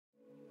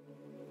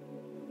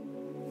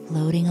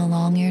floating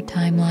along your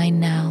timeline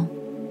now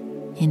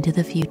into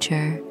the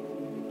future.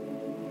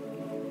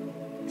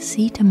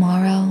 See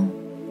tomorrow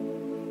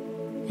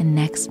and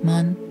next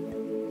month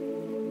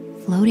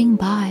floating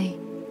by,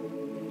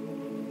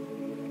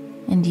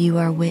 and you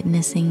are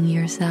witnessing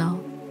yourself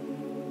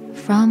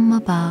from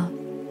above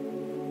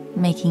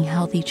making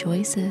healthy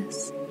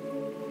choices.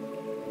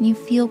 You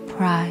feel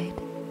pride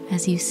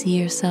as you see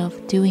yourself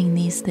doing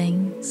these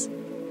things.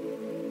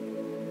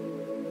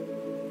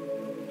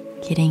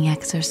 Getting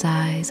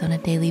exercise on a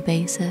daily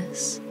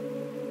basis.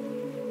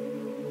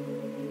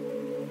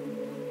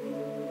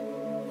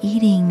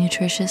 Eating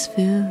nutritious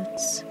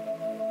foods.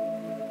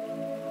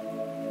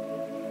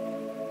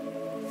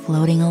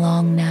 Floating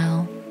along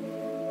now,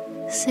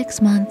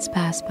 6 months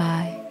pass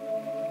by.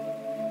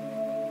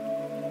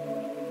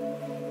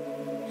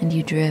 And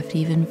you drift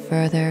even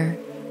further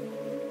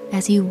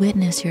as you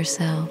witness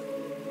yourself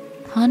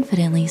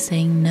confidently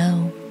saying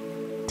no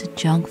to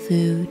junk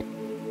food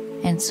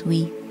and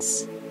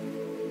sweets.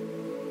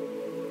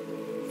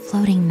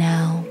 Floating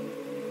now,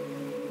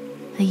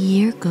 a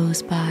year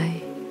goes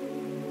by.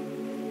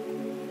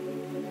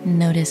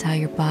 Notice how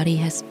your body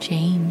has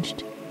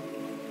changed.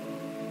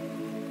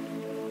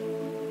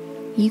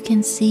 You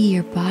can see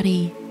your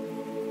body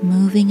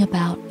moving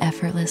about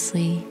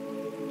effortlessly.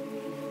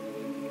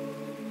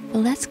 But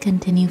let's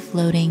continue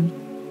floating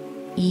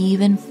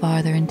even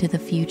farther into the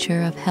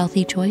future of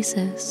healthy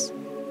choices.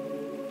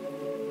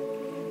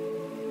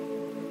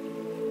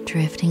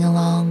 Drifting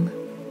along,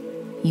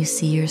 you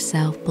see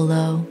yourself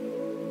below,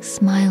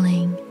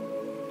 smiling,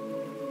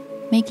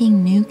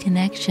 making new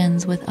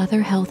connections with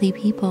other healthy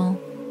people.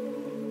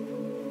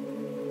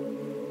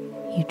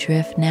 You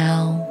drift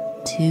now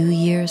 2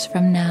 years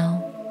from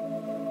now,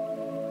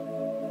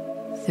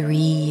 3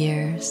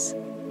 years,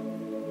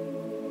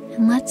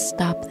 and let's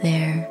stop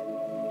there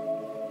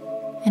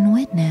and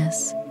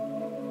witness.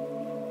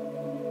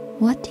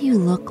 What do you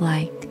look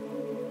like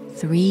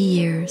 3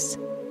 years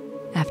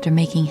after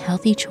making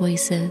healthy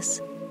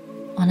choices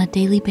on a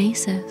daily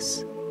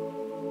basis?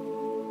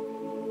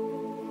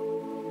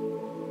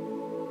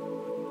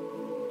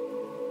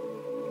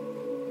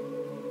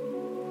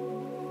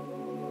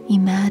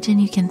 Imagine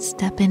you can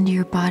step into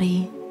your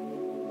body.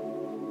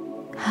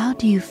 How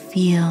do you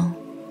feel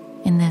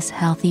in this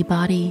healthy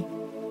body?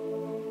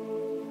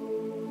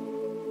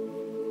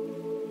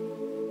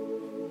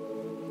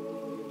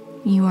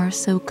 You are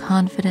so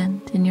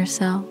confident in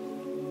yourself,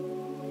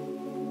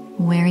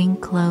 wearing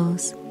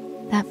clothes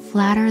that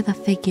flatter the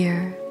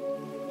figure.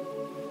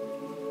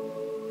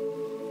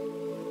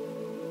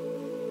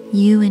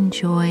 You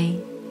enjoy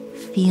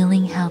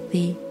feeling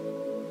healthy,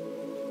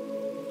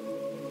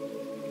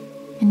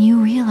 and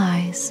you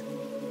realize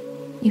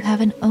you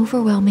have an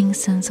overwhelming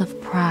sense of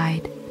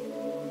pride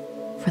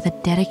for the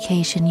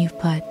dedication you've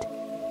put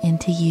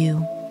into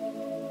you.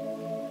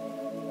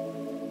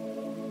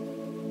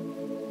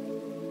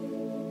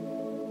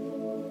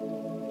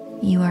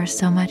 You are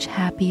so much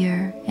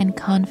happier and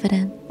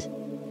confident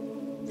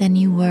than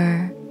you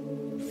were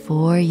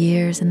 4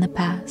 years in the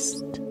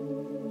past.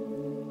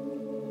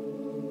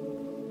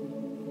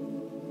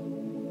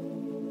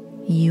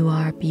 You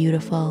are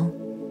beautiful.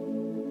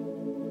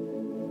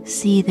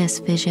 See this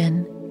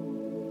vision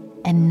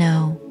and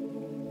know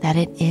that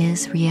it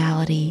is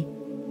reality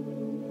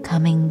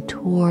coming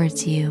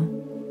towards you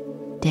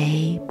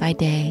day by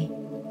day.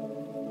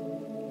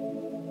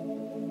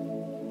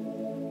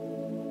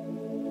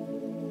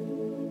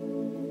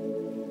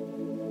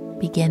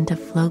 Begin to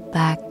float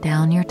back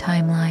down your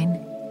timeline,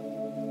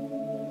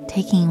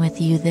 taking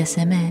with you this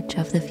image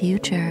of the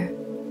future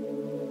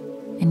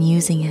and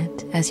using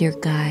it as your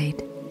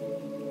guide,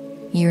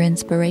 your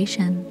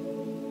inspiration.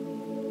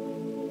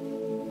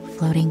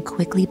 Floating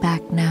quickly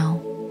back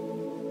now.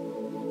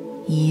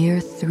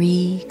 Year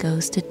 3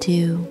 goes to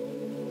 2,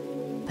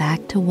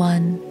 back to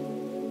 1,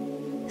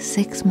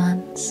 6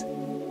 months,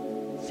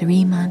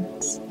 3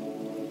 months,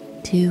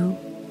 2,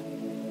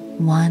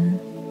 1,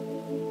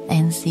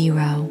 and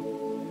 0.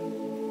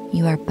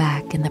 You are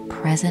back in the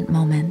present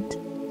moment,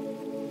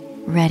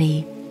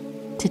 ready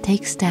to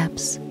take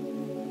steps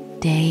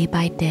day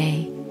by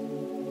day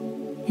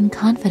in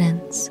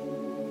confidence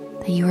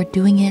that you are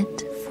doing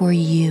it for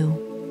you.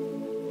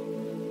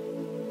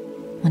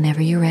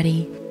 Whenever you're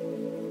ready,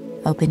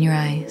 open your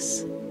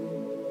eyes.